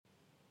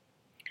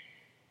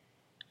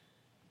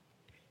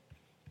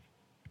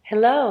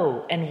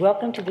Hello, and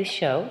welcome to the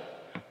show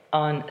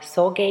on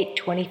Soulgate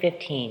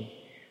 2015.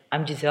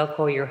 I'm Giselle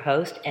Cole, your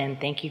host, and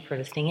thank you for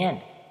listening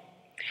in.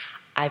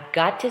 I've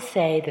got to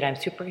say that I'm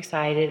super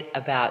excited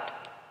about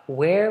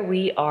where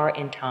we are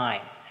in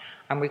time.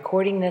 I'm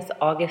recording this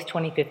August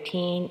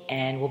 2015,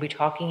 and we'll be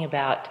talking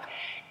about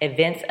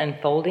events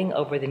unfolding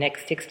over the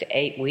next 6 to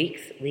 8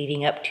 weeks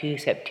leading up to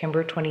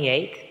September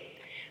 28th,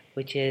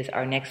 which is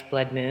our next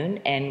blood moon,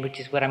 and which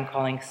is what I'm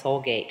calling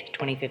Soulgate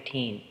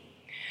 2015.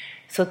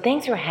 So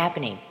things are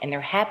happening, and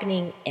they're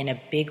happening in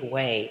a big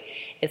way.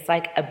 It's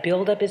like a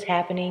buildup is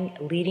happening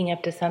leading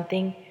up to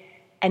something,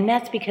 and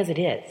that's because it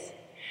is.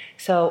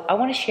 So I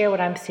want to share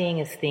what I'm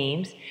seeing as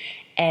themes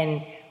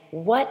and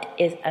what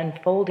is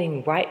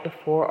unfolding right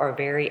before our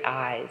very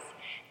eyes.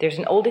 There's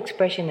an old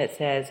expression that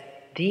says,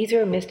 these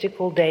are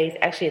mystical days.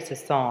 Actually, it's a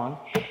song,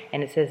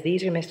 and it says,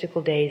 these are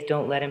mystical days,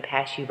 don't let them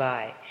pass you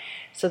by.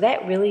 So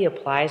that really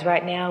applies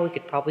right now. We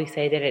could probably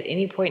say that at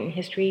any point in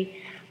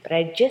history, but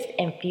I just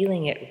am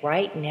feeling it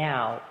right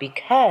now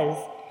because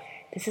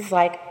this is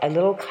like a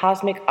little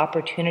cosmic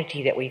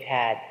opportunity that we've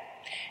had.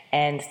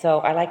 And so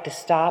I like to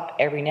stop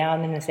every now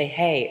and then and say,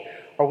 hey,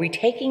 are we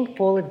taking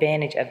full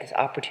advantage of this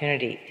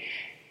opportunity?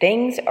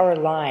 Things are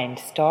aligned.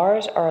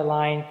 Stars are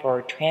aligned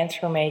for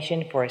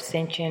transformation, for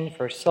ascension,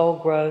 for soul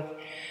growth,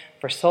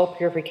 for soul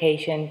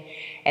purification.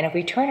 And if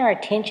we turn our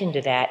attention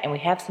to that and we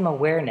have some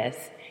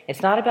awareness,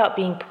 it's not about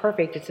being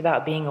perfect, it's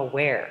about being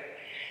aware.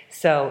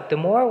 So the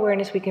more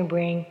awareness we can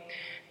bring,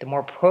 the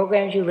more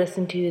programs you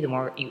listen to, the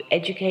more you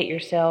educate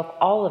yourself,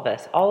 all of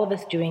us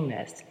doing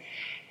this,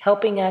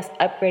 helping us,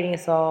 upgrading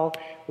us all,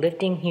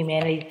 lifting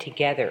humanity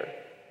together.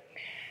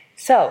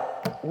 So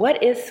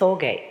what is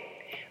Soulgate?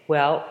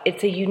 Well,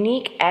 it's a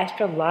unique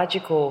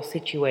astrological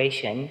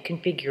situation,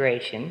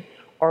 configuration,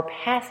 or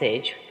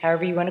passage,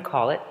 however you want to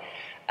call it,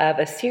 of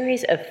a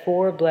series of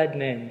 4 blood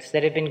moons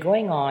that have been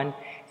going on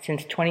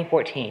since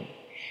 2014.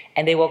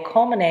 And they will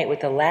culminate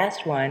with the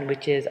last one,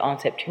 which is on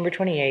September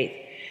 28th,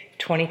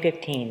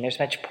 2015. There's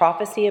much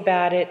prophecy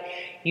about it.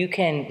 You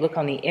can look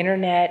on the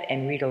internet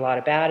and read a lot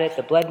about it.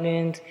 The blood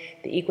moons,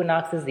 the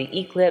equinoxes, the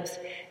eclipse.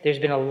 There's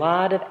been a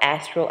lot of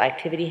astral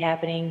activity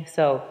happening.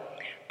 So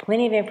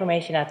plenty of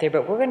information out there.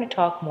 But we're going to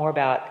talk more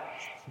about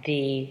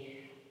the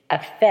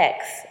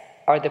effects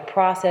or the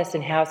process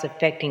and how it's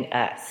affecting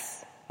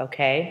us.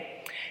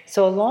 Okay?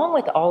 So along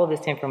with all of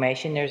this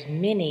information, there's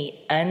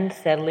many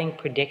unsettling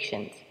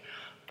predictions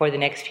for the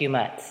next few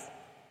months.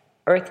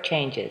 Earth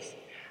changes,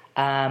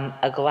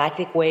 a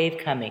galactic wave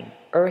coming,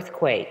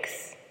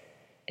 earthquakes,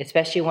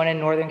 especially one in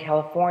Northern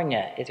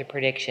California is a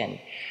prediction.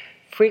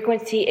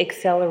 Frequency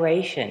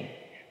acceleration,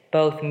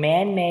 both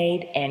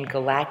man-made and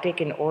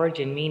galactic in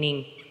origin,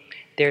 meaning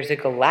there's a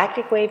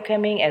galactic wave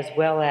coming as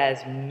well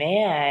as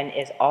man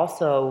is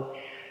also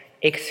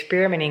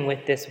experimenting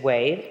with this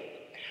wave.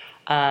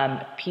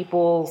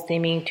 People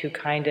seeming to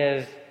kind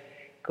of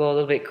go a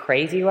little bit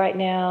crazy right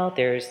now.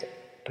 There's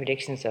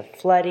predictions of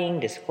flooding,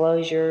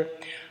 disclosure,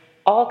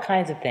 all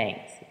kinds of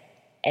things.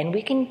 And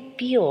we can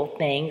feel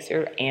things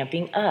are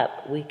amping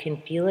up. We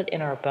can feel it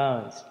in our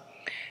bones.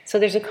 So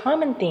there's a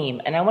common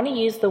theme, and I want to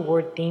use the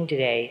word theme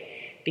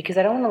today because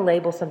I don't want to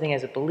label something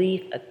as a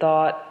belief, a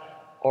thought,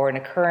 or an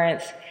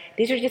occurrence.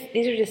 These are just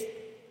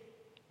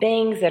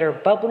things that are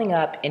bubbling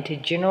up into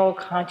general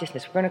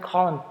consciousness. We're going to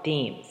call them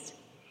themes.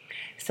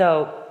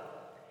 So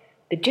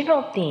the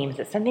general theme is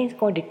that something's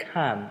going to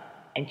come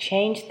and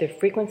change the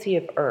frequency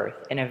of Earth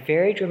in a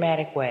very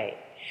dramatic way,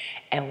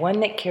 and one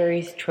that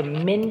carries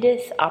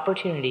tremendous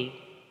opportunity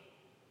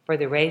for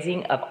the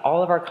raising of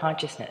all of our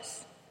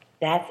consciousness.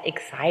 That's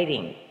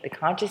exciting. The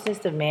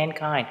consciousness of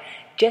mankind,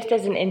 just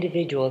as an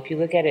individual, if you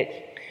look at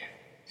it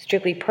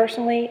strictly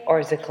personally or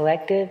as a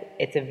collective,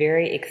 it's a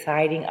very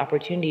exciting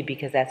opportunity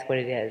because that's what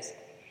it is.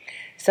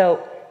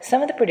 So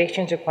some of the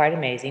predictions are quite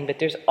amazing, but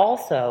there's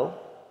also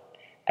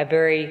a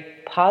very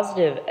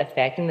positive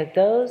effect in that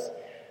those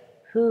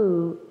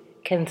who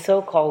can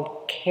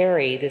so-called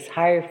carry this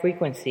higher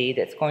frequency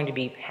that's going to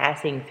be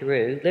passing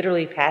through,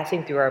 literally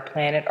passing through our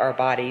planet, our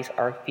bodies,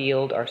 our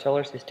field, our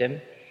solar system,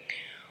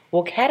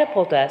 will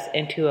catapult us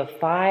into a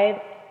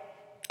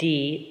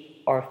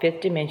 5D or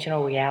fifth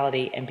dimensional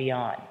reality and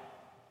beyond.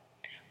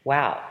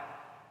 Wow.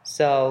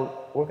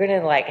 So we're going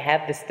to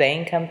have this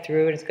thing come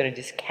through and it's going to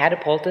just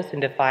catapult us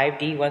into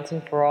 5D once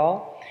and for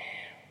all?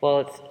 Well,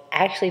 it's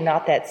actually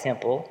not that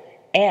simple.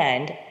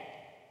 And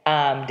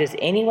does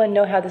anyone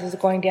know how this is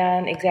going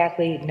down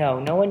exactly?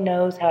 No one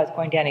knows how it's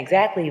going down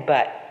exactly,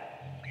 but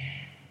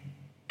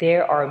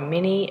there are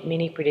many,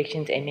 many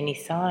predictions and many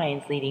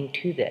signs leading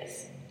to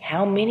this.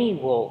 How many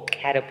will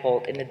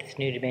catapult into this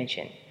new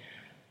dimension?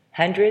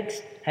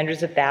 Hundreds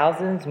of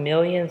thousands,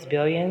 millions,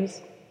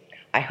 billions?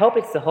 I hope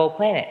it's the whole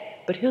planet,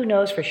 but who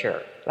knows for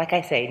sure? Like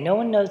I say, no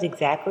one knows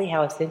exactly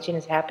how ascension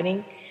is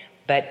happening,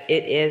 but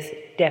it is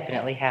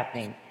definitely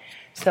happening.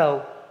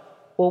 So,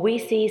 will we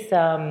see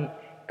some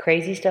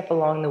crazy stuff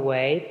along the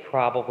way?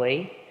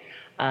 Probably.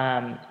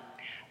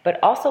 But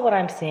also what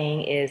I'm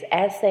seeing is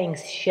as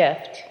things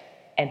shift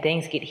and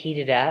things get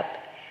heated up,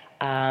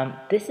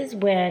 This is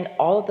when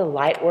all of the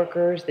light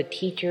workers, the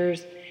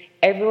teachers,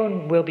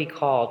 everyone will be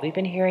called. We've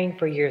been hearing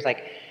for years,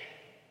 like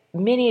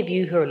many of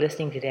you who are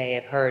listening today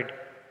have heard,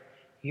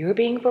 you're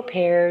being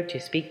prepared to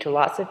speak to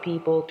lots of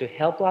people, to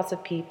help lots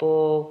of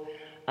people.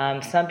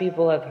 Some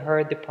people have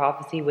heard the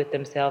prophecy with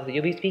themselves that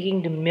you'll be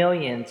speaking to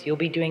millions, you'll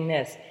be doing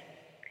this.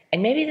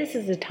 And maybe this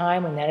is the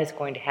time when that is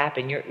going to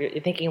happen. You're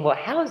thinking, well,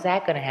 how is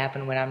that going to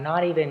happen when I'm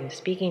not even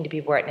speaking to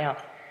people right now?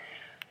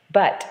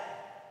 But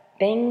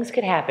things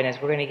could happen,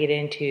 as we're going to get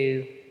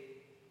into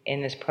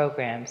in this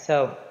program.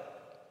 So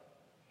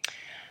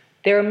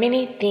there are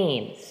many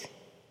themes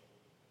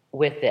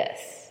with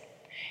this.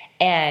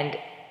 And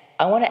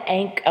I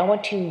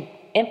want to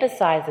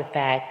emphasize the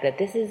fact that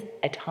this is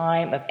a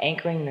time of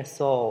anchoring the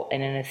soul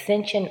and an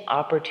ascension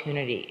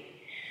opportunity.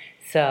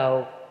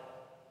 So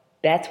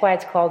that's why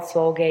it's called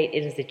Soulgate.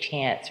 It is a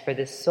chance for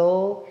the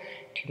soul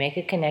to make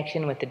a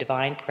connection with the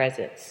divine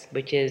presence,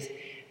 which is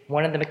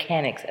one of the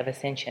mechanics of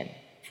ascension.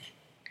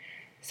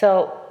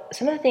 So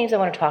some of the things I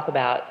want to talk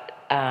about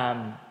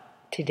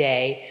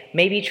today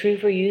may be true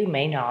for you,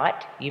 may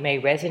not. You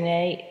may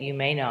resonate, you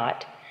may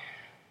not.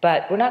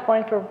 But we're not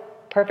going for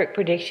perfect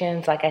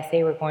predictions. Like I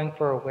say, we're going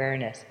for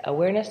awareness.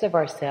 Awareness of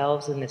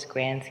ourselves in this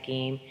grand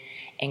scheme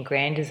and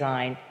grand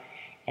design,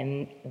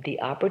 and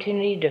the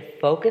opportunity to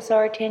focus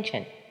our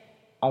attention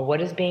on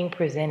what is being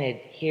presented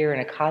here in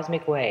a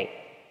cosmic way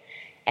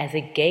as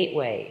a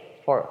gateway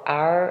for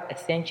our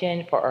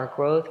ascension, for our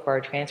growth, for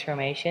our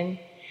transformation,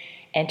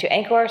 and to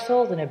anchor our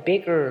souls in a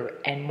bigger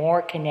and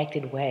more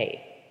connected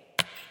way.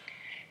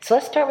 So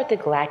let's start with the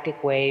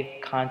galactic wave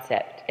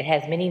concept. It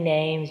has many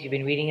names. You've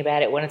been reading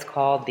about it. One is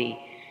called the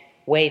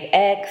Wave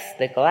X,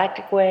 the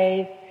galactic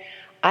wave.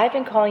 I've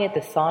been calling it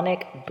the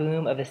sonic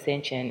boom of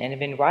ascension and have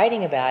been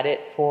writing about it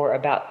for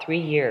about 3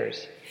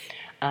 years.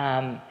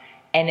 And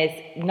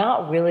it's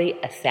not really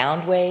a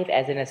sound wave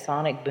as in a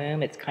sonic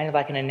boom. It's kind of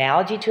like an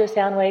analogy to a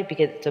sound wave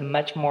because it's a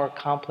much more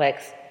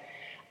complex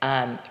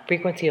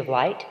frequency of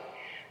light.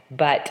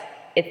 But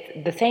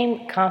it's the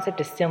same concept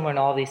is similar in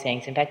all these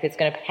things. In fact, it's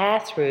going to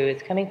pass through.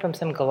 It's coming from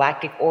some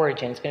galactic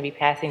origin. It's going to be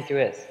passing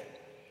through us.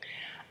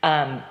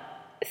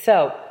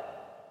 So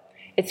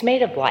it's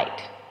made of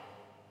light,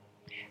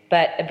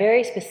 but a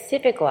very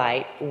specific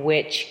light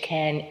which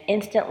can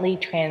instantly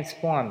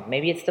transform.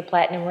 Maybe it's the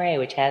platinum ray,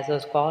 which has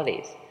those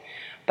qualities.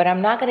 But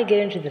I'm not going to get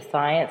into the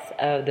science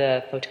of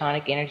the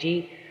photonic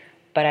energy,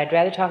 but I'd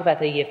rather talk about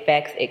the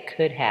effects it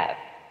could have.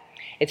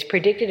 It's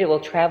predicted it will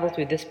travel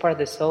through this part of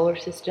the solar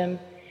system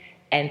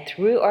and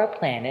through our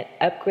planet,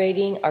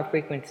 upgrading our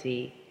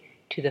frequency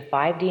to the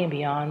 5D and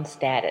beyond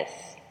status,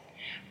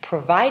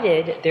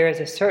 provided there is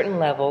a certain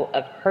level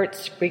of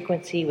Hertz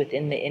frequency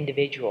within the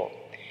individual.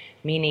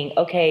 Meaning,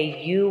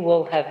 okay, you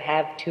will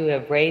have to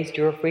have raised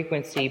your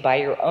frequency by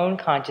your own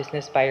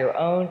consciousness, by your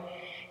own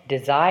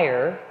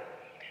desire,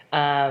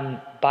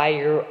 by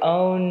your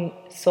own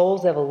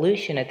soul's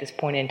evolution at this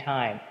point in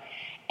time.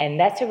 And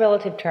that's a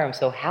relative term.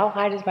 So how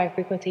high does my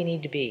frequency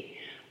need to be?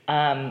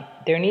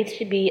 There needs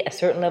to be a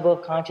certain level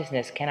of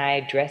consciousness. Can I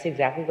address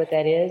exactly what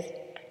that is?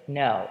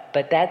 No.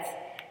 But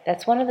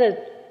that's one of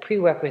the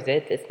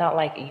prerequisites. It's not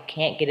like you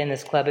can't get in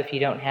this club if you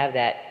don't have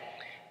that.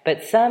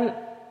 But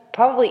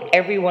probably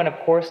everyone, of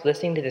course,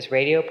 listening to this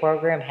radio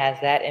program has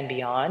that and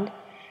beyond.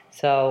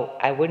 So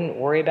I wouldn't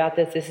worry about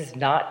this. This is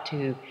not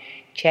to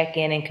check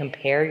in and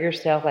compare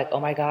yourself like, oh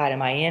my God,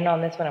 am I in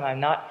on this one? Am I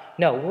not?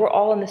 No, we're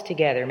all in this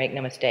together, make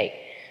no mistake.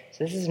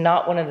 So this is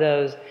not one of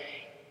those,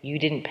 you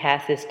didn't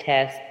pass this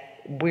test.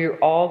 We're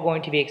all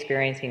going to be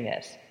experiencing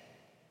this.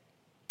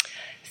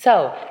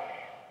 So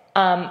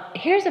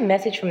here's a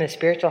message from the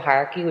spiritual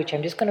hierarchy, which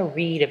I'm just going to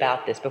read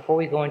about this before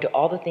we go into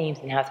all the themes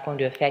and how it's going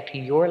to affect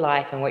your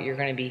life and what you're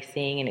going to be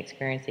seeing and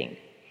experiencing.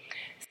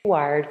 It's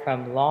wired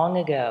from long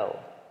ago,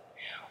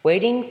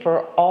 waiting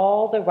for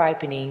all the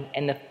ripening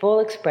and the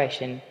full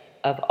expression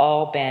of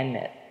all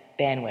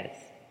bandwidths.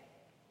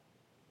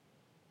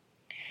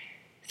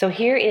 So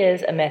here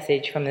is a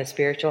message from the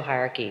spiritual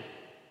hierarchy.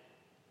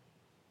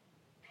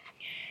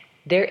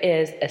 There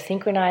is a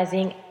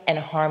synchronizing and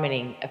a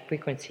harmony of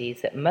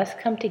frequencies that must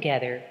come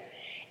together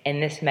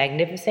in this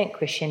magnificent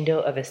crescendo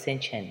of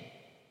ascension.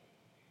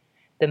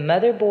 The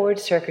motherboard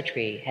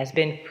circuitry has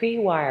been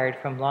pre-wired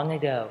from long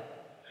ago,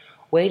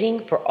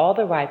 waiting for all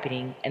the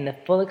ripening and the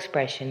full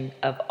expression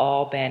of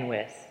all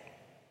bandwidths.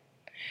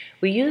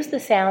 We use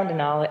the sound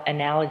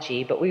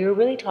analogy, but we are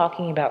really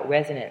talking about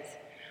resonance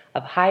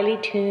of highly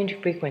tuned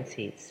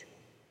frequencies,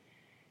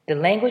 the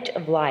language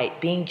of light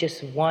being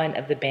just one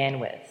of the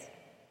bandwidths.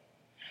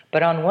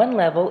 But on one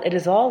level, it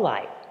is all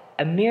light,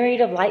 a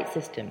myriad of light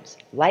systems,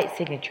 light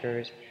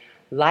signatures,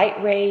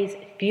 light rays,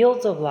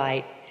 fields of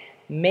light,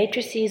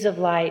 matrices of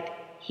light,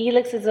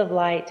 helixes of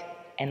light,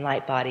 and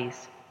light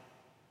bodies.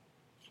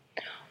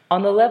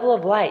 On the level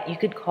of light, you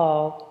could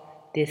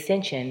call the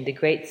ascension the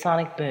great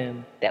sonic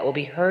boom that will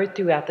be heard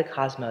throughout the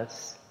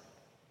cosmos.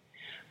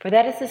 For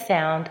that is the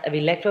sound of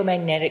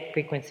electromagnetic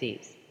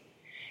frequencies,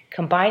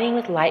 combining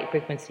with light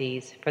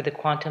frequencies for the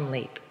quantum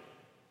leap.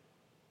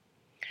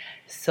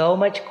 So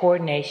much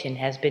coordination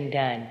has been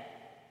done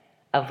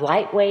of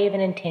light wave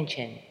and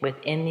intention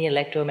within the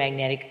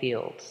electromagnetic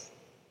fields.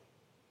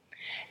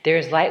 There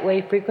is light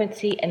wave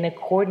frequency and the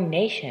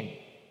coordination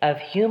of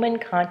human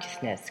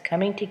consciousness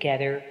coming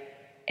together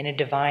in a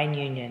divine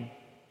union.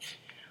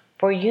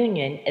 For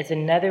union is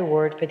another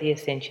word for the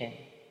ascension.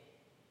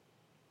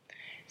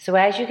 So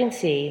as you can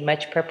see,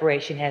 much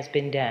preparation has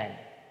been done.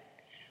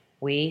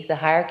 We, the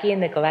hierarchy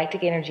and the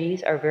galactic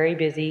energies, are very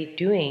busy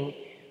doing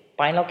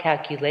final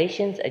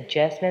calculations,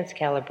 adjustments,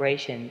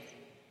 calibrations.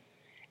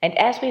 And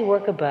as we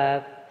work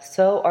above,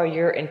 so are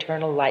your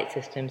internal light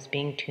systems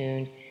being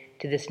tuned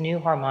to this new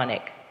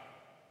harmonic.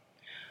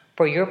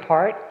 For your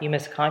part, you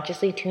must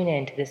consciously tune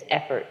in to this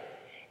effort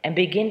and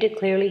begin to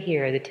clearly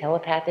hear the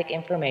telepathic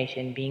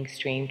information being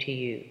streamed to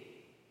you.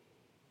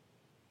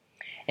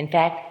 In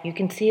fact, you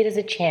can see it as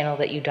a channel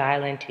that you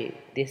dial into,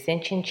 the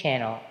Ascension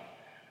channel,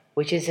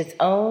 which is its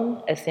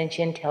own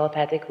Ascension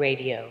telepathic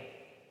radio.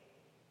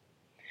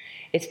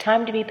 It's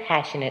time to be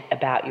passionate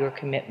about your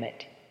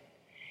commitment.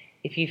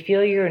 If you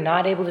feel you're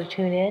not able to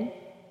tune in,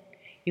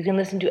 you can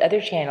listen to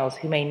other channels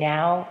who may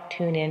now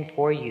tune in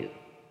for you.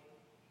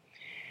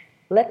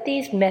 Let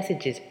these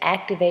messages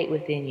activate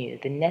within you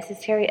the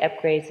necessary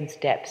upgrades and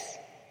steps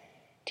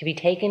to be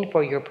taken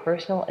for your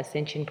personal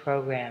ascension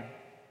program.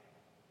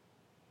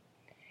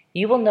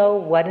 You will know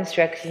what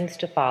instructions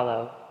to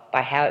follow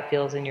by how it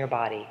feels in your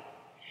body.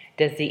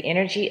 Does the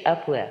energy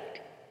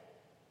uplift?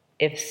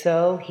 If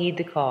so, heed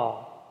the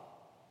call.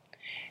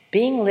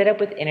 Being lit up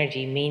with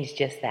energy means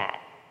just that.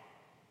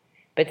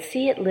 But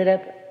see it lit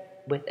up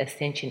with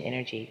ascension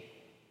energy.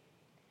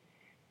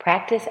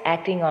 Practice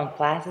acting on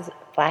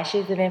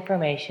flashes of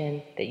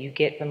information that you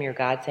get from your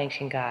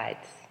God-sanctioned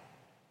guides.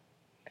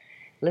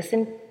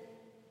 Listen,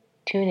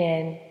 tune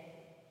in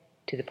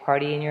to the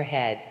party in your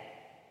head.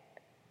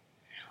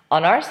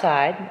 On our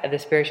side of the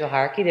spiritual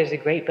hierarchy, there's a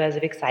great buzz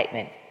of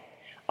excitement,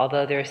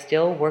 although there is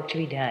still work to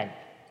be done.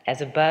 As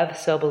above,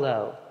 so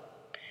below.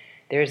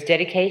 There is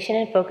dedication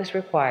and focus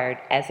required.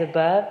 As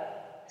above,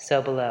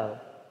 so below.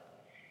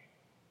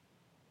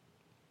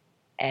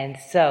 And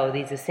so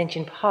these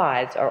ascension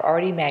pods are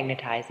already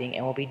magnetizing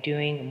and will be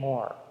doing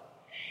more.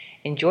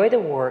 Enjoy the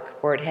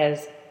work, for it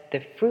has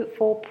the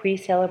fruitful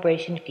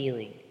pre-celebration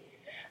feeling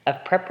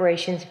of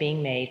preparations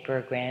being made for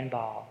a grand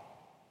ball.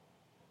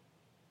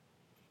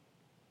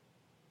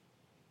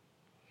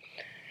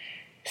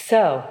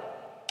 So,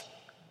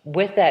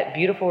 with that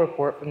beautiful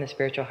report from the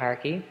spiritual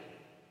hierarchy,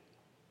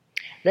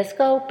 let's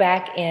go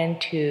back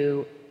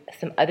into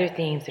some other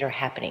things that are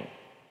happening.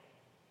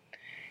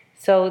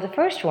 So the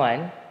first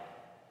one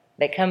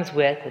that comes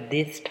with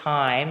this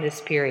time,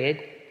 this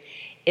period,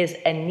 is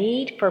a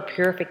need for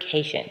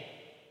purification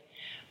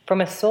from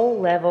a soul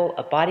level,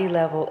 a body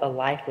level, a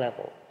life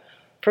level.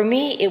 For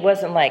me, it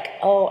wasn't like,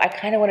 oh, I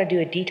kind of want to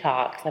do a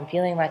detox. I'm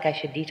feeling like I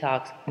should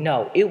detox.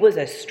 No, it was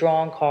a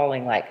strong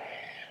calling. Like,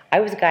 I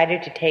was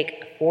guided to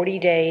take 40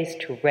 days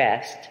to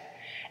rest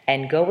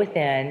and go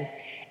within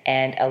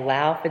and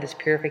allow for this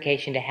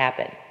purification to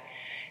happen.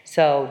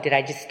 So did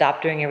I just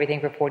stop doing everything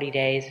for 40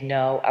 days?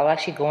 No, I'll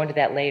actually go into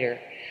that later.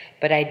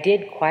 But I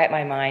did quiet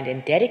my mind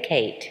and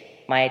dedicate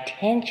my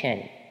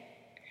attention.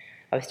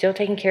 I was still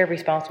taking care of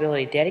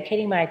responsibility,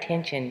 dedicating my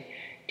attention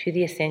to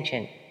the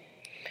ascension.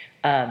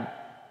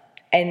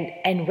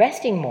 And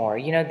resting more.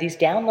 You know, these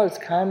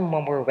downloads come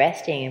when we're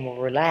resting and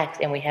we're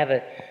relaxed and we have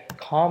a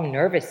calm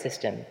nervous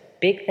system.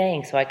 Big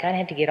thing. So I kind of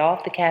had to get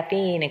off the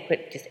caffeine and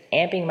quit just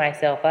amping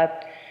myself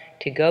up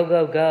to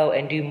go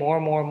and do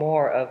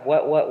more of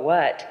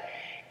what,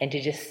 and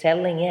to just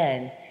settling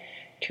in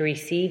to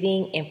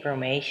receiving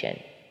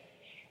information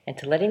and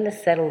to letting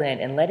this settle in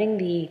and letting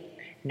the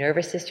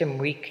nervous system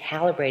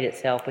recalibrate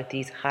itself with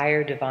these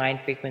higher divine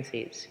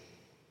frequencies.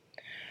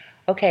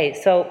 Okay,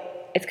 so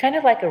it's kind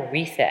of like a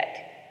reset.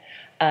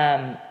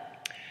 I'm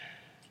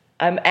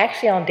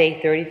actually on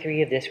day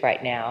 33 of this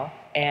right now,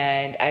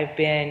 and I've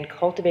been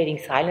cultivating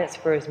silence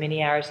for as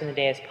many hours in the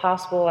day as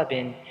possible. I've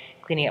been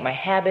cleaning up my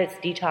habits,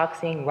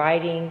 detoxing,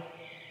 writing,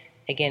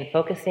 again,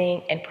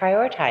 focusing, and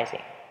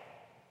prioritizing.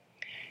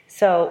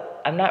 So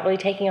I'm not really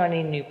taking on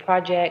any new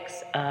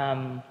projects,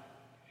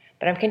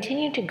 but I'm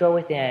continuing to go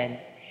within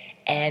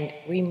and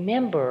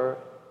remember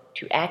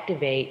to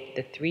activate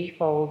the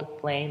threefold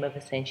flame of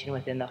ascension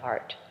within the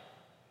heart.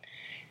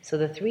 So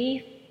the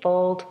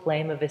threefold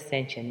flame of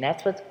ascension,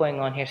 that's what's going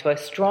on here. So a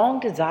strong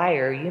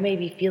desire you may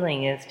be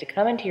feeling is to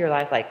come into your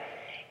life like,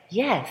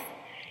 yes,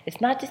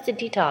 it's not just a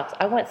detox.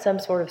 I want some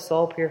sort of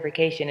soul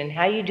purification. And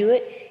how you do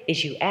it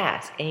is you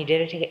ask and you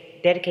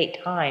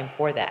dedicate time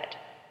for that.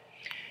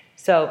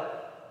 So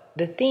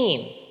the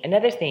theme,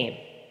 another theme,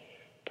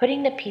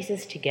 putting the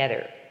pieces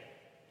together.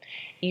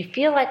 You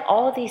feel like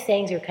all of these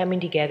things are coming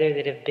together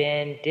that have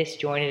been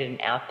disjointed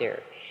and out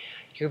there.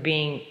 You're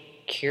being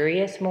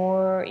curious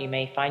more. You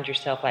may find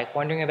yourself like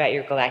wondering about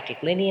your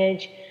galactic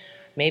lineage,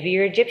 maybe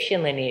your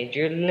Egyptian lineage,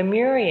 your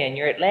Lemurian,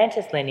 your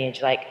Atlantis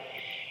lineage. Like,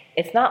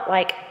 it's not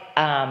like,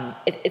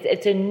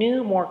 it's a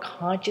new, more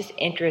conscious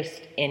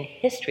interest in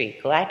history,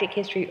 galactic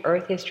history,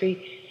 Earth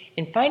history,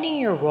 and finding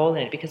your role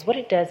in it, because what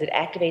it does, it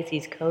activates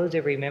these codes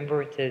of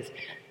remembrances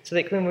so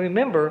that you can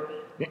remember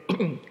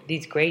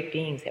these great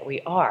beings that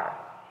we are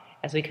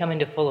as we come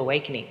into full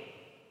awakening.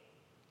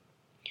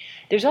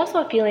 There's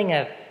also a feeling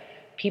of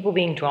people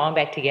being drawn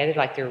back together,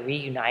 like they're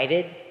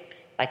reunited,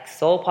 like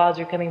soul pods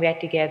are coming back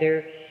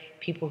together,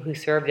 people who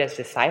served as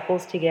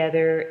disciples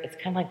together. It's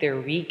kind of like they're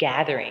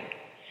regathering.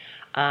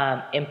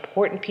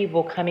 Important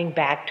people coming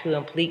back to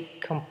complete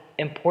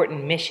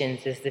important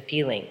missions is the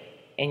feeling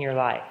in your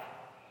life.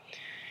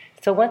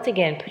 So once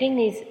again, putting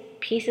these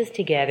pieces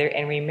together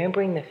and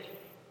remembering the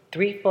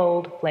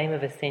threefold flame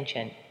of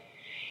ascension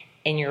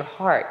in your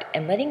heart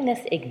and letting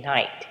this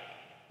ignite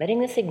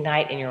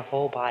in your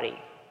whole body.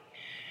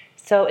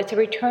 So it's a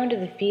return to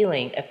the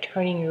feeling of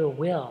turning your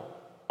will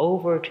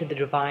over to the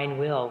divine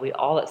will. We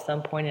all at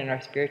some point in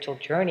our spiritual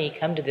journey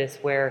come to this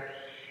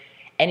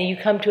and you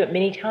come to it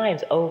many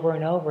times over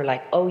and over,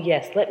 like, oh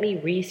yes, let me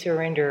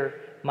resurrender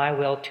my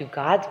will to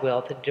God's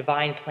will, to the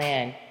divine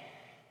plan,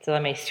 so I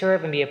may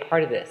serve and be a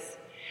part of this.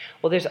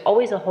 Well, there's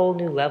always a whole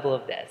new level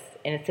of this,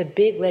 and it's a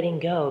big letting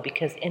go,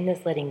 because in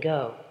this letting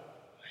go,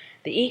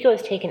 the ego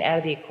is taken out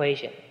of the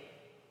equation.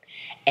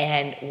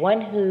 And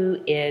one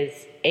who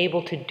is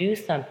able to do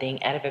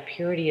something out of a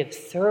purity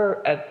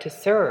to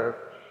serve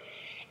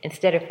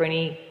instead of for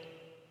any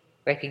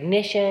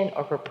recognition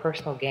or for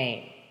personal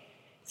gain.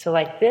 So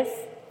like this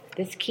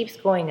keeps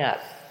going up.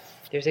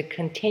 There's a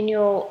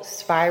continual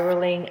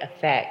spiraling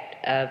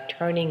effect of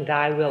turning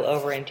thy will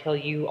over until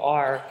you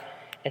are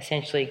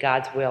essentially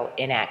God's will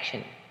in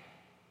action.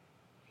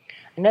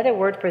 Another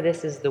word for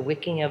this is the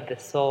wicking of the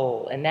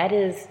soul, and that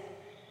is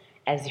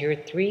as your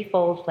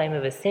threefold flame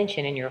of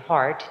ascension in your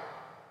heart,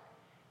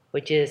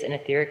 which is an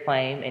etheric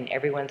flame in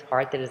everyone's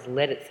heart that is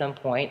lit at some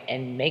point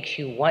and makes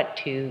you want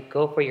to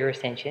go for your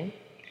ascension.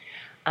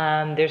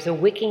 There's a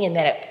wicking in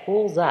that it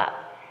pulls up,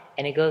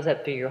 and it goes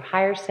up through your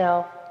higher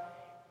self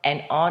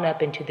and on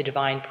up into the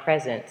divine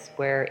presence,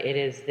 where it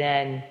is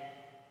then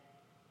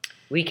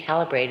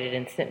recalibrated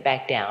and sent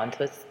back down.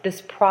 So it's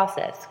this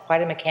process,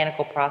 quite a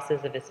mechanical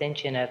process of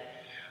ascension, of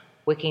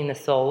wicking the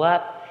soul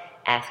up,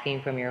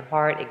 asking from your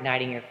heart,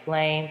 igniting your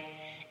flame,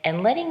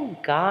 and letting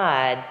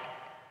God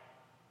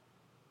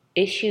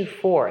issue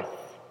forth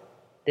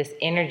this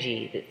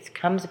energy that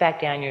comes back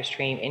down your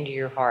stream into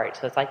your heart.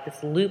 So it's like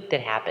this loop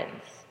that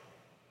happens.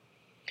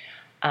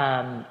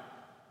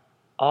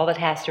 All that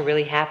has to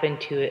really happen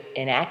to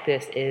enact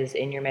this is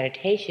in your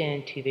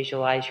meditation to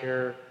visualize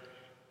your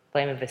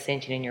flame of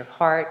ascension in your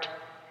heart,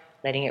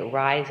 letting it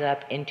rise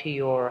up into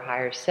your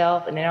higher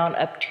self, and then on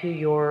up to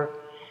your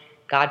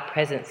God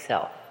present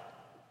self,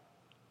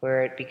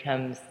 where it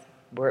becomes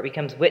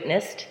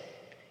witnessed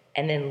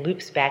and then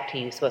loops back to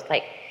you. So it's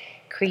like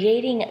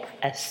creating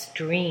a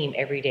stream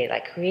every day,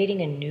 like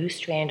creating a new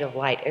strand of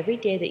light every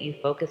day that you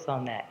focus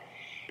on that,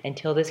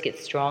 until this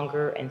gets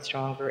stronger and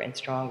stronger and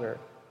stronger.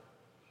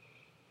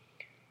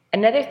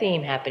 Another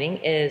theme happening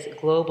is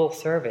global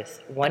service,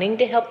 wanting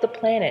to help the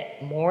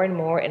planet more and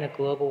more in a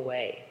global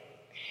way,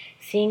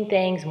 seeing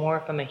things more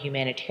from a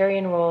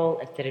humanitarian role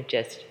instead of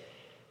just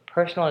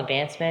personal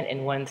advancement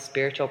in one's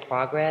spiritual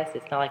progress.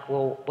 It's not like,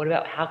 well, what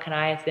about how can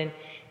I ascend?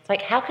 It's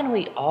like, how can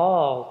we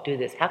all do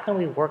this? How can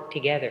we work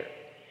together?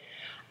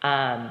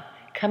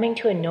 Coming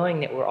to a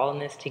knowing that we're all in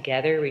this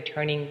together,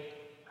 returning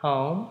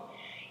home,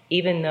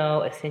 even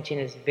though ascension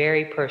is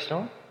very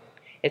personal,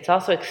 it's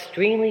also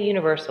extremely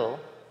universal.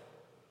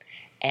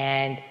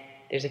 And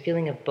there's a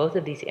feeling of both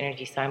of these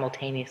energies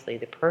simultaneously,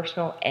 the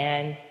personal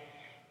and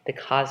the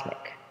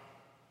cosmic.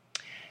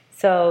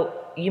 So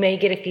you may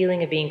get a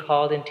feeling of being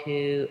called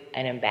into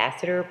an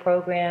ambassador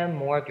program,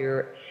 more of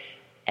your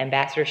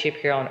ambassadorship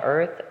here on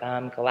Earth,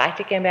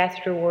 galactic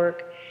ambassador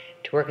work,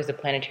 to work as a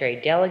planetary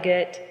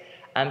delegate,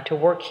 to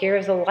work here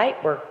as a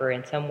light worker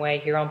in some way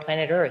here on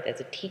planet Earth,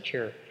 as a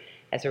teacher,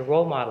 as a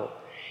role model,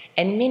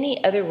 and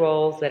many other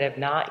roles that have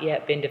not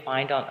yet been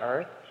defined on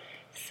Earth.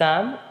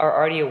 Some are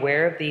already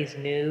aware of these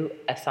new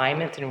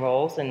assignments and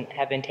roles and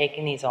have been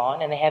taking these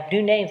on, and they have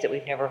new names that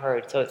we've never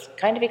heard, so it's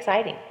kind of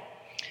exciting.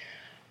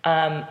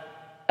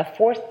 A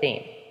fourth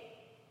theme,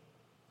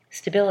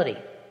 stability.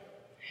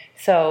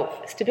 So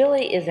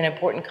stability is an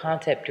important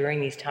concept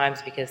during these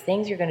times because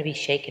things are going to be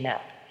shaken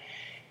up.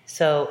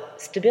 So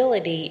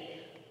stability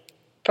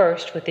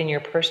first within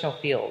your personal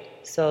field,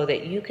 so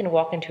that you can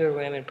walk into a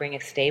room and bring a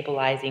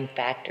stabilizing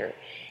factor.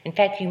 In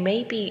fact, you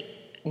may be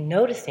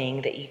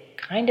noticing that you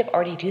kind of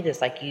already do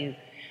this. Like, you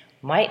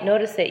might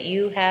notice that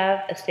you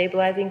have a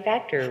stabilizing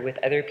factor with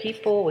other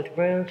people, with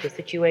rooms, with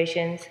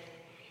situations,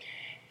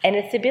 and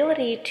its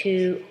ability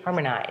to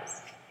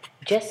harmonize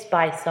just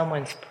by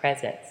someone's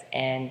presence.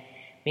 And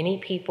many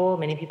people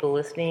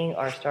listening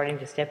are starting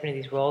to step into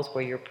these roles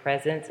where your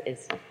presence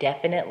is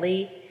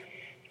definitely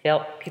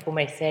felt. People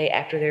may say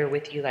after they're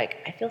with you, like,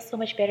 I feel so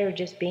much better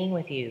just being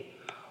with you,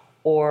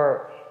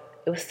 or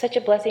it was such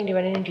a blessing to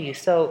run into you.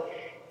 So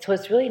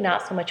it's really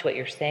not so much what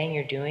you're saying,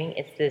 you're doing,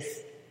 it's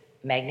this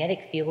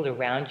magnetic field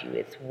around you.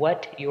 It's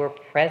what your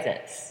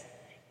presence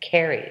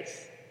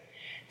carries.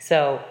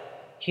 So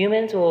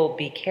humans will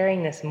be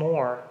carrying this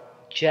more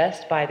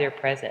just by their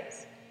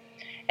presence.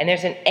 And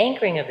there's an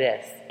anchoring of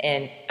this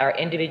in our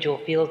individual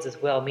fields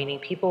as well, meaning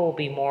people will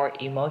be more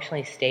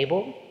emotionally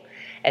stable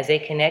as they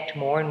connect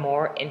more and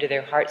more into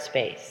their heart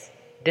space.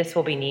 This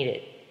will be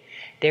needed.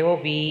 There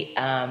will be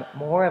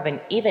more of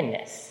an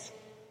evenness.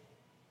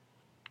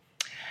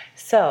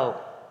 So,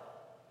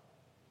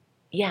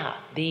 yeah,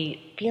 the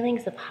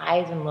feelings of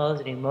highs and lows,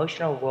 an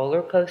emotional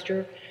roller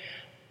coaster,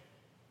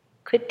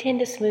 could tend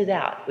to smooth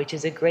out, which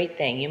is a great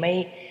thing. You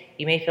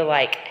may feel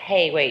like,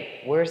 hey, wait,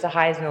 where's the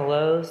highs and the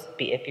lows?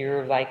 If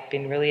you're like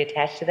been really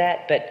attached to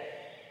that, but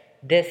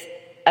this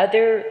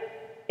other,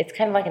 it's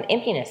kind of like an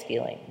emptiness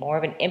feeling, more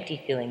of an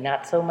empty feeling,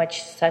 not so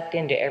much sucked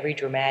into every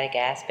dramatic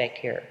aspect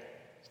here.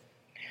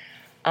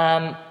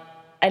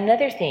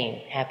 Another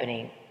theme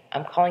happening,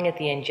 I'm calling it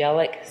the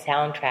angelic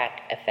soundtrack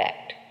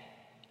effect.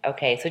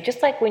 Okay, so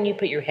just like when you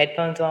put your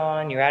headphones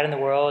on, you're out in the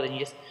world and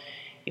you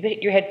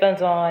put your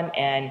headphones on,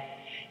 and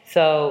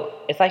so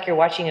it's like you're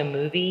watching a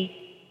movie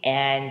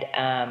and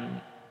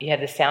you have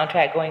the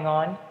soundtrack going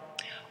on.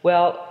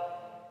 Well,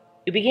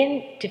 you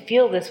begin to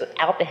feel this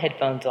without the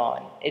headphones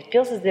on. It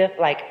feels as if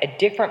like a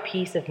different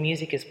piece of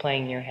music is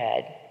playing in your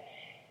head,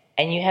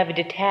 and you have a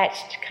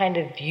detached kind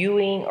of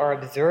viewing or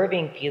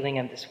observing feeling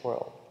of this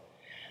world.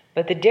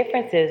 But the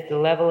difference is the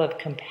level of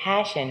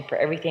compassion for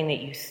everything that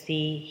you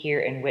see, hear,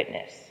 and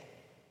witness.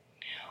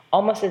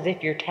 Almost as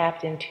if you're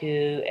tapped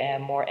into a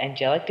more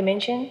angelic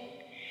dimension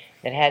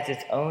that has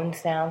its own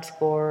sound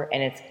score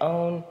and its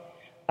own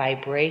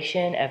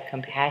vibration of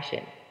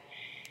compassion.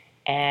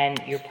 And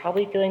you're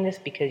probably feeling this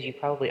because you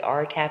probably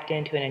are tapped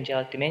into an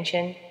angelic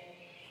dimension.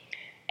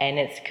 And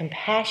it's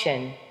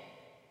compassion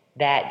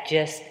that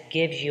just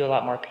gives you a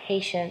lot more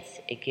patience.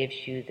 It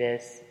gives you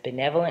this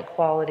benevolent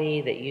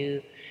quality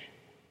that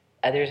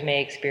others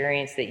may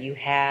experience that you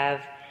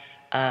have.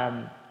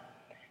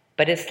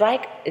 But it's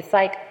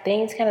like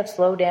things kind of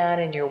slow down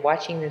and you're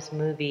watching this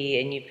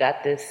movie and you've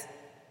got this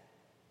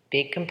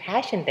big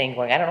compassion thing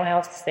going. I don't know how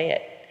else to say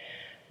it.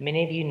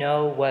 Many of you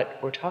know what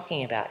we're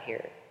talking about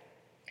here.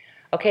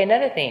 Okay,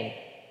 another theme.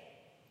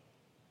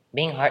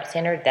 Being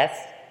heart-centered,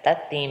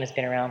 that theme has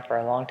been around for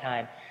a long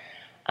time.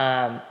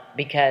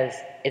 Because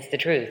it's the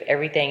truth.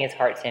 Everything is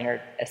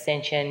heart-centered.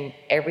 Ascension,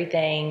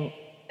 everything,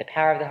 the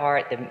power of the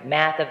heart, the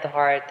math of the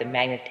heart, the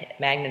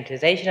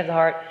magnetization of the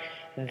heart,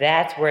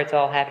 that's where it's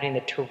all happening.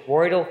 The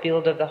toroidal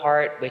field of the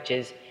heart, which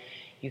is,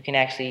 you can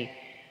actually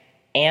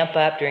amp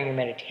up during your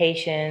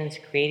meditations,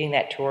 creating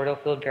that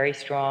toroidal field very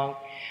strong.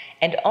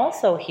 And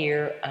also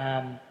here,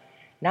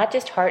 not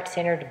just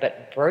heart-centered,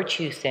 but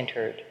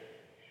virtue-centered.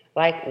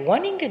 Like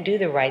wanting to do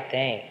the right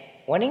thing,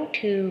 wanting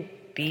to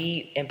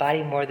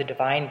embody more of the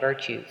divine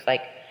virtues.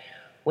 Like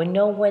when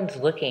no one's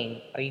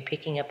looking, are you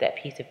picking up that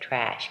piece of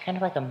trash? Kind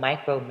of like a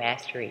micro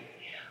mastery,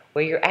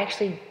 where you're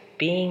actually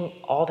being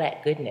all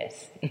that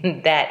goodness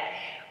that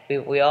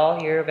we all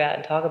hear about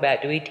and talk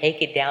about. Do we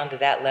take it down to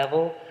that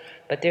level?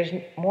 But there's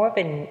more of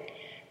a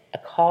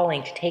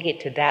calling to take it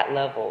to that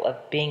level of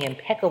being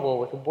impeccable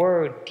with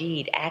word,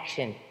 deed,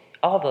 action,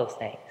 all those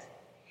things.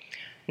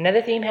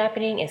 Another theme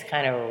happening is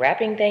kind of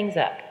wrapping things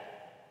up.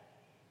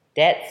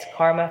 Debts,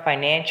 karma,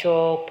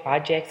 financial,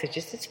 projects. It's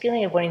just this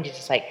feeling of wanting to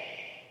just like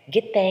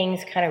get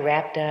things kind of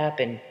wrapped up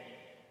and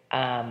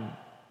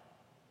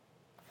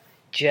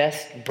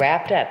just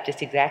wrapped up,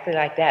 just exactly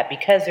like that.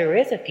 Because there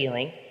is a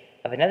feeling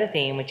of another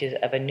theme, which is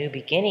of a new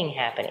beginning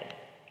happening.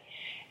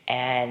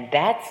 And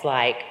that's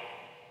like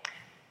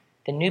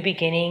the new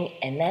beginning,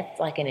 and that's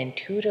like an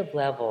intuitive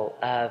level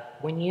of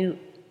when you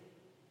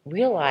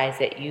realize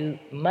that you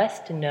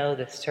must know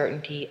the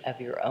certainty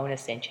of your own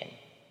ascension.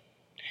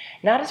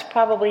 Not as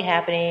probably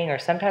happening or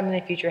sometime in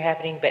the future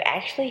happening, but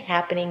actually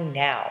happening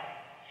now.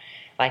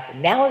 Like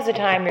now is the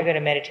time you're going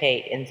to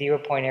meditate in 0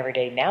 point every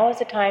day. Now is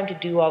the time to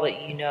do all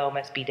that you know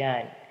must be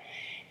done.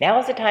 Now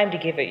is the time to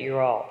give it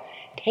your all.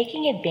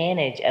 Taking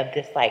advantage of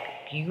this like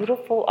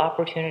beautiful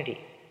opportunity.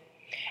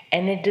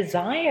 And the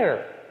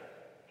desire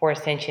for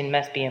ascension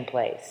must be in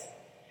place.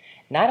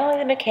 Not only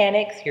the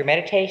mechanics, your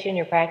meditation,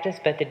 your practice,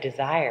 but the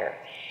desire.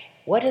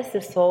 What is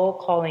the soul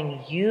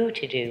calling you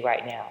to do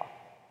right now?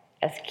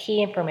 That's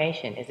key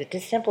information. Is it to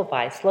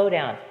simplify, slow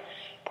down,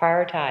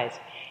 prioritize?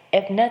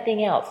 If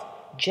nothing else,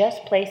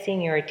 just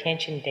placing your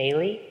attention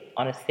daily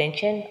on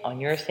ascension, on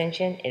your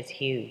ascension, is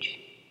huge.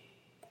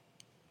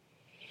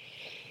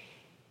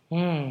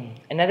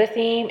 Another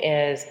theme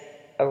is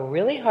a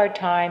really hard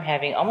time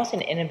having almost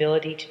an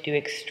inability to do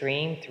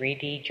extreme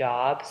 3D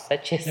jobs,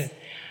 such as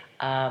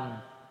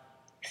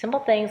simple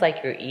things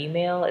like your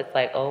email. It's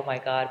like, oh my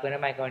God, when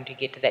am I going to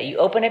get to that? You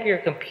open up your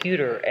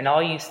computer and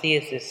all you see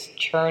is this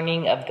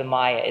churning of the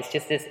Maya. It's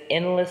just this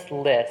endless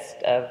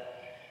list of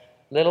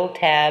little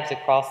tabs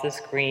across the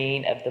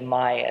screen of the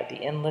Maya,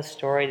 the endless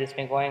story that's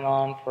been going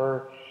on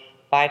for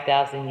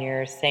 5,000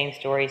 years. Same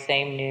story,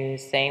 same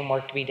news, same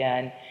work to be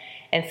done.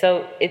 And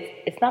so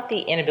it's not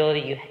the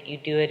inability you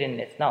do it, and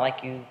it's not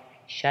like you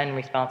shun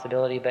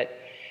responsibility, but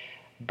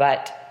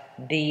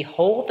the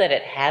hold that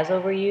it has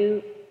over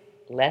you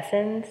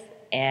lessens,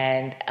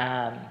 and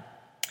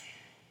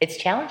it's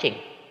challenging.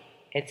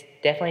 It's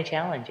definitely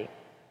challenging.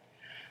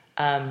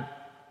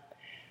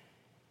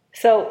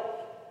 So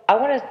I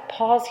want to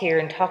pause here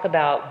and talk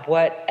about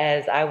what,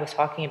 as I was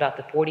talking about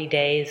the 40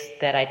 days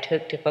that I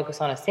took to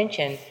focus on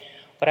ascension,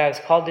 what I was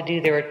called to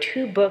do. There were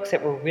two books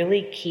that were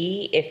really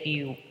key if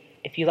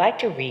you like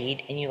to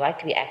read and you like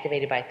to be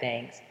activated by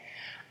things.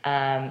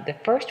 The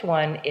first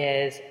one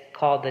is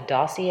called The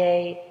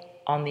Dossier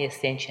on the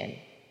Ascension.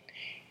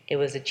 It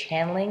was a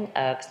channeling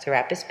of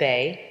Serapis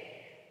Bey,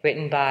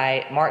 written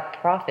by Mark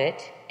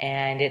Prophet,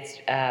 and it's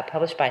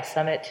published by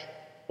Summit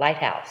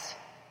Lighthouse.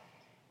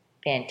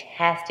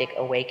 Fantastic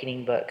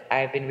awakening book.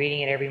 I've been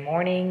reading it every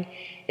morning.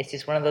 It's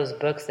just one of those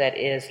books that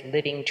is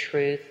living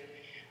truth.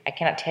 I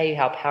cannot tell you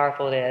how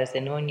powerful it is.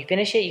 And when you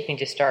finish it, you can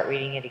just start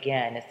reading it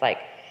again. It's like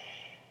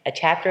a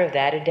chapter of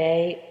that a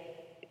day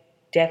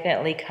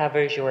definitely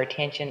covers your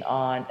attention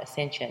on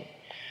ascension.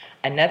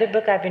 Another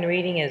book I've been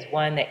reading is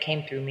one that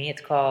came through me.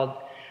 It's called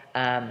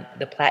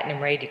The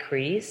Platinum Ray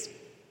Decrees.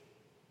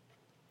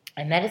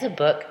 And that is a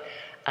book.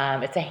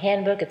 It's a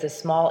handbook. It's a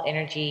small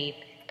energy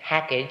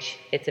package.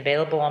 It's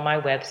available on my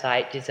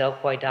website,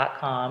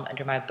 gisellecoy.com,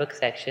 under my book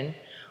section,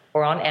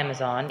 or on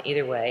Amazon,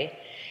 either way.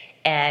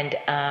 And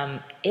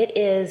it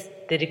is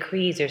the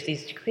decrees. There's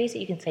these decrees that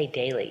you can say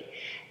daily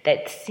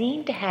that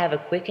seem to have a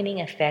quickening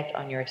effect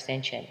on your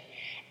ascension.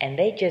 And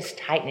they just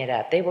tighten it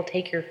up. They will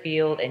take your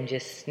field and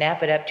just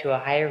snap it up to a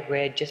higher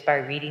grid just by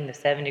reading the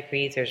 7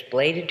 decrees. There's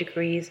bladed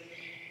decrees.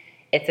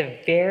 It's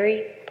a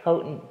very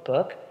potent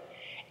book.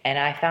 And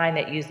I find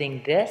that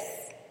using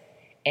this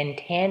in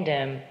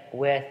tandem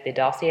with the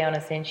Dossier on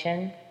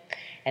Ascension,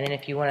 and then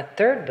if you want a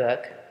third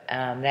book,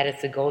 that is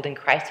the Golden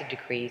Christed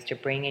Decrees to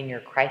bring in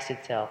your Christed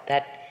self.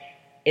 That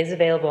is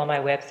available on my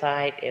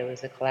website. It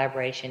was a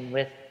collaboration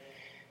with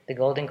the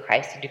Golden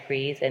Christed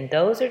Decrees, and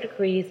those are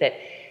decrees that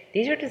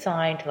these are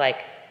designed to,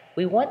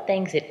 we want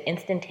things that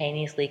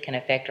instantaneously can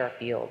affect our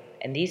field,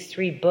 and these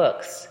 3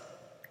 books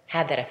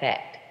have that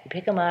effect. You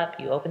pick them up,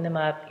 you open them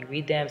up, you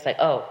read them, it's like,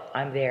 oh,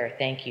 I'm there,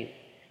 thank you.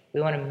 We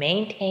want to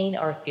maintain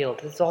our field.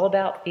 This is all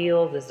about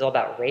fields. This is all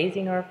about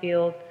raising our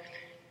field.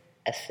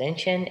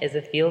 Ascension is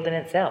a field in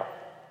itself.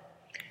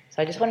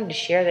 So I just wanted to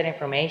share that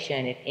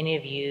information. If any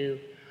of you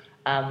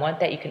want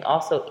that, you can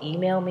also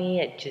email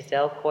me at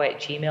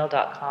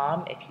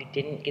gisellecoy@gmail.com if you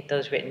didn't get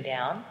those written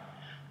down.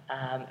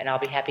 And I'll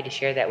be happy to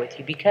share that with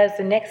you, because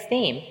the next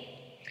theme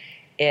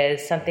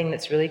is something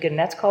that's really good, and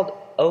that's called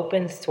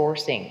open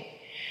sourcing.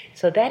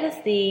 So that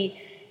is the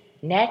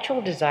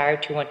natural desire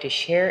to want to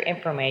share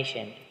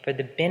information for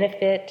the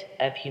benefit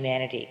of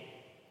humanity.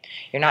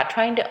 You're not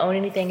trying to own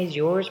anything as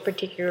yours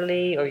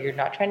particularly, or you're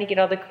not trying to get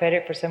all the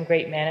credit for some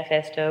great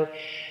manifesto.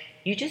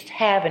 You just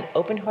have an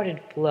open-hearted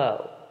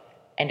flow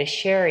and a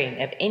sharing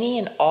of any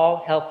and all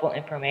helpful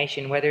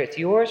information, whether it's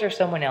yours or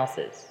someone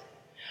else's.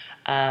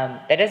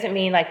 That doesn't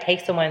mean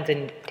take someone's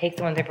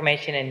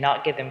information and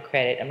not give them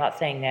credit. I'm not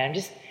saying that.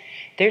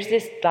 There's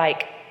this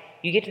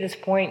you get to this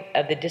point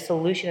of the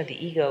dissolution of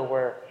the ego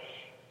where,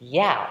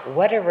 yeah,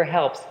 whatever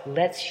helps,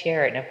 let's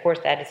share it. And of course,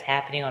 that is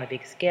happening on a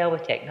big scale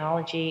with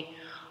technology,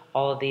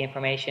 all of the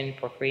information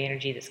for free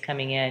energy that's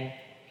coming in,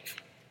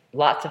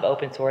 lots of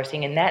open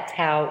sourcing, and that's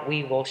how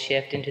we will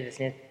shift into this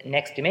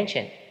next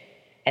dimension.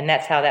 And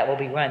that's how that will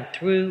be run,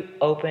 through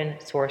open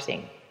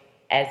sourcing,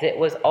 as it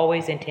was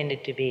always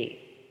intended to be.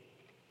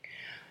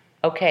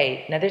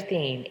 Okay, another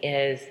theme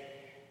is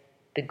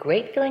the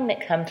great feeling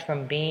that comes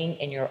from being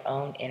in your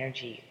own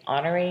energy,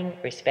 honoring,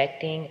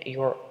 respecting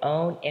your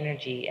own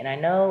energy. And I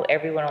know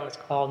everyone on this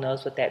call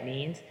knows what that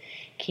means.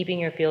 Keeping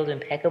your field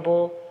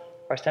impeccable,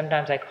 or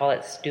sometimes I call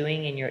it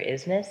stewing in your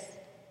isness.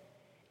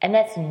 And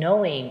that's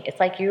knowing. It's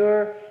like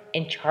you're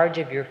in charge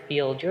of your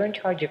field. You're in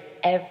charge of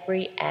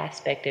every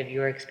aspect of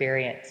your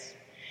experience.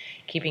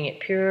 Keeping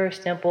it pure,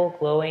 simple,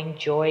 glowing,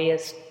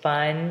 joyous,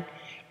 fun,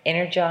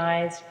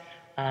 energized.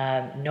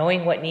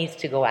 Knowing what needs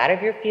to go out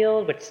of your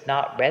field, which is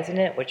not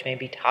resonant, which may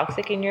be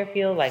toxic in your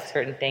field, like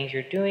certain things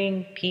you're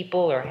doing,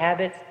 people or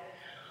habits,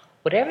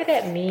 whatever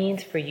that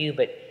means for you,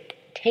 but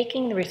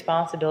taking the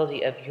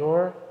responsibility of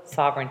your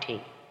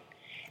sovereignty.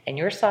 And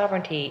your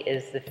sovereignty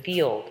is the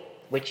field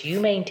which you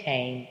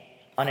maintain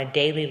on a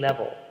daily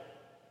level.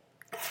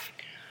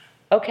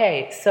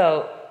 Okay,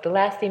 so the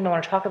last theme I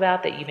want to talk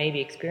about that you may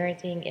be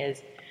experiencing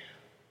is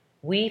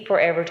we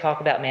forever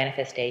talk about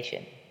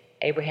manifestation.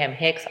 Abraham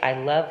Hicks, I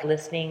love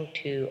listening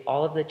to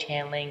all of the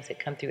channelings that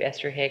come through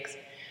Esther Hicks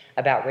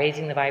about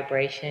raising the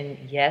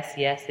vibration, yes,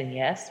 yes, and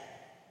yes.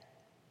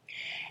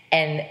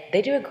 And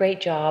they do a great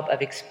job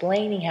of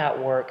explaining how it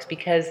works,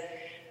 because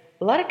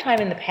a lot of time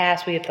in the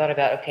past we have thought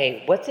about,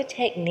 okay, what's a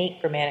technique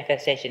for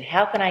manifestation?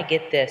 How can I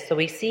get this? So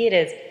we see it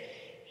as,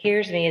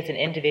 here's me as an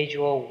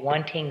individual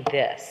wanting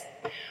this.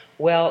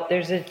 Well,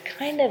 there's a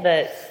kind of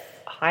a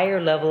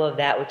higher level of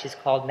that which is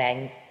called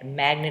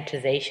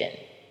magnetization.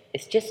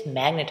 It's just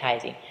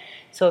magnetizing.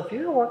 So if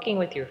you're working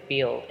with your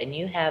field and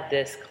you have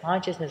this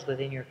consciousness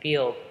within your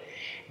field,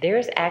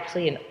 there's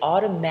actually an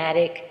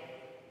automatic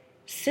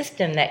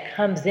system that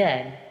comes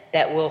in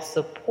that will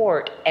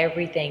support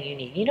everything you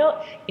need. You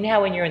know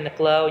how when you're in the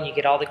flow and you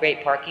get all the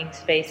great parking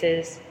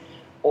spaces,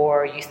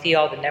 or you see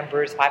all the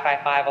numbers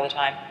 555 all the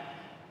time,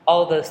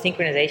 all those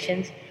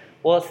synchronizations?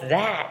 Well, it's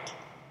that.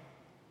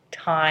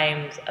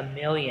 times a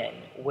million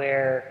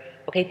where,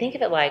 okay, think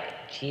of it like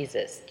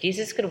Jesus.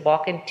 Jesus could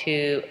walk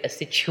into a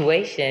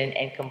situation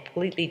and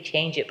completely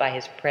change it by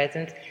his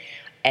presence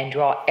and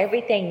draw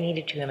everything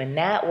needed to him, and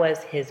that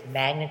was his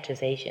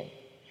magnetization.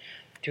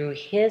 Through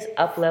his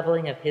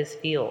up-leveling of his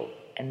field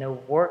and the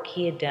work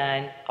he had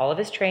done, all of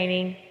his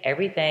training,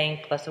 everything,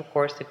 plus of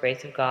course the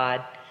grace of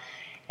God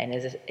and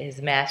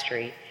his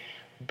mastery.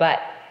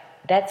 But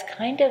that's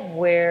kind of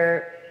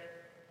where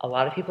a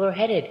lot of people are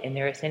headed in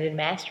their ascended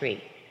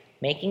mastery,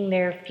 making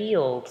their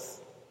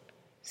fields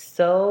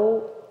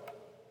such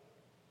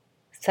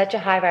a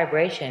high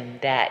vibration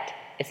that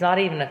it's not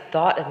even a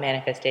thought of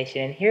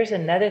manifestation. And here's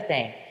another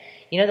thing.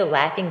 You know the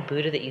laughing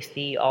Buddha that you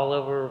see all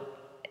over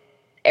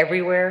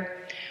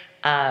everywhere?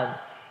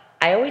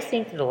 I always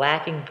think that the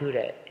laughing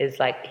Buddha is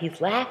like, he's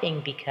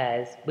laughing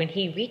because when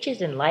he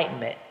reaches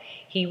enlightenment,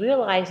 he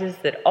realizes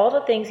that all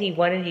the things he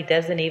wanted, he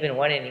doesn't even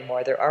want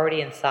anymore. They're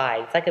already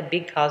inside. It's like a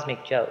big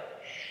cosmic joke.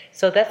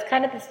 So that's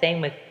kind of the same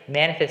with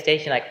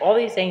manifestation. Like all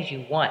these things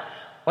you want,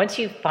 once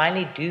you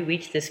finally do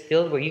reach this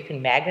field where you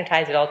can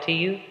magnetize it all to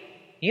you,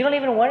 you don't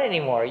even want it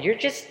anymore.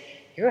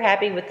 You're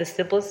happy with the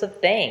simplest of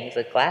things,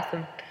 a glass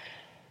of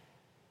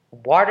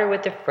water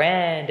with a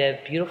friend, a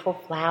beautiful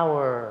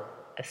flower,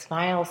 a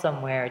smile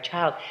somewhere, a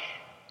child.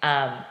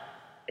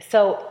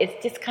 So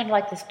it's just kind of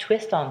like this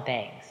twist on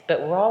things,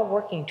 but we're all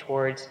working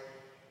towards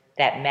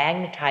that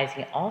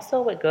magnetizing.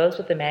 Also, what goes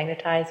with the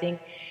magnetizing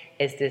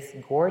is this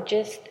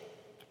gorgeous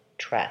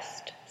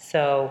trust.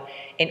 So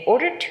in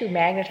order to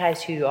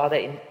magnetize to you all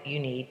that you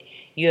need,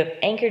 you have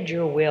anchored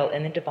your will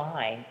in the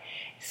divine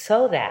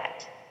so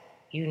that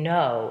you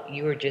know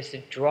you are just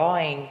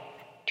drawing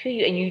to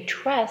you, and you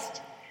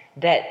trust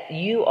that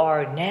you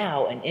are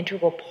now an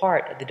integral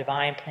part of the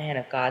divine plan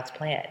of God's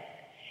plan.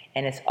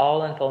 And it's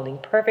all unfolding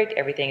perfect.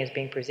 Everything is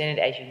being presented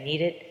as you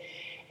need it.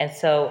 And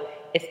so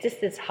it's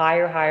just this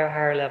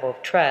higher level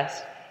of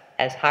trust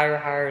as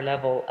higher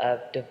level of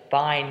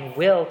divine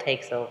will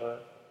takes over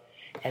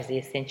as the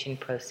ascension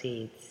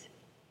proceeds.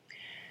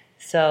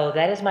 So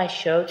that is my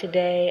show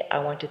today. I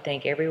want to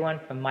thank everyone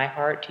from my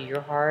heart to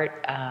your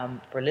heart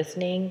for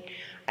listening.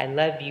 I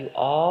love you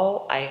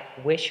all. I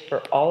wish for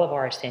all of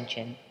our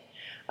ascension.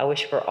 I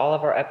wish for all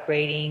of our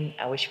upgrading.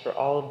 I wish for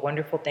all of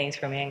wonderful things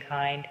for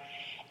mankind.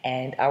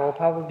 And I will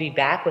probably be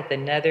back with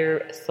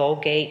another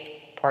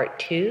Soulgate Part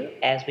 2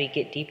 as we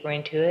get deeper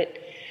into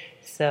it.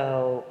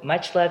 So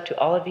much love to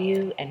all of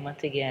you. And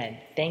once again,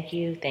 thank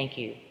you.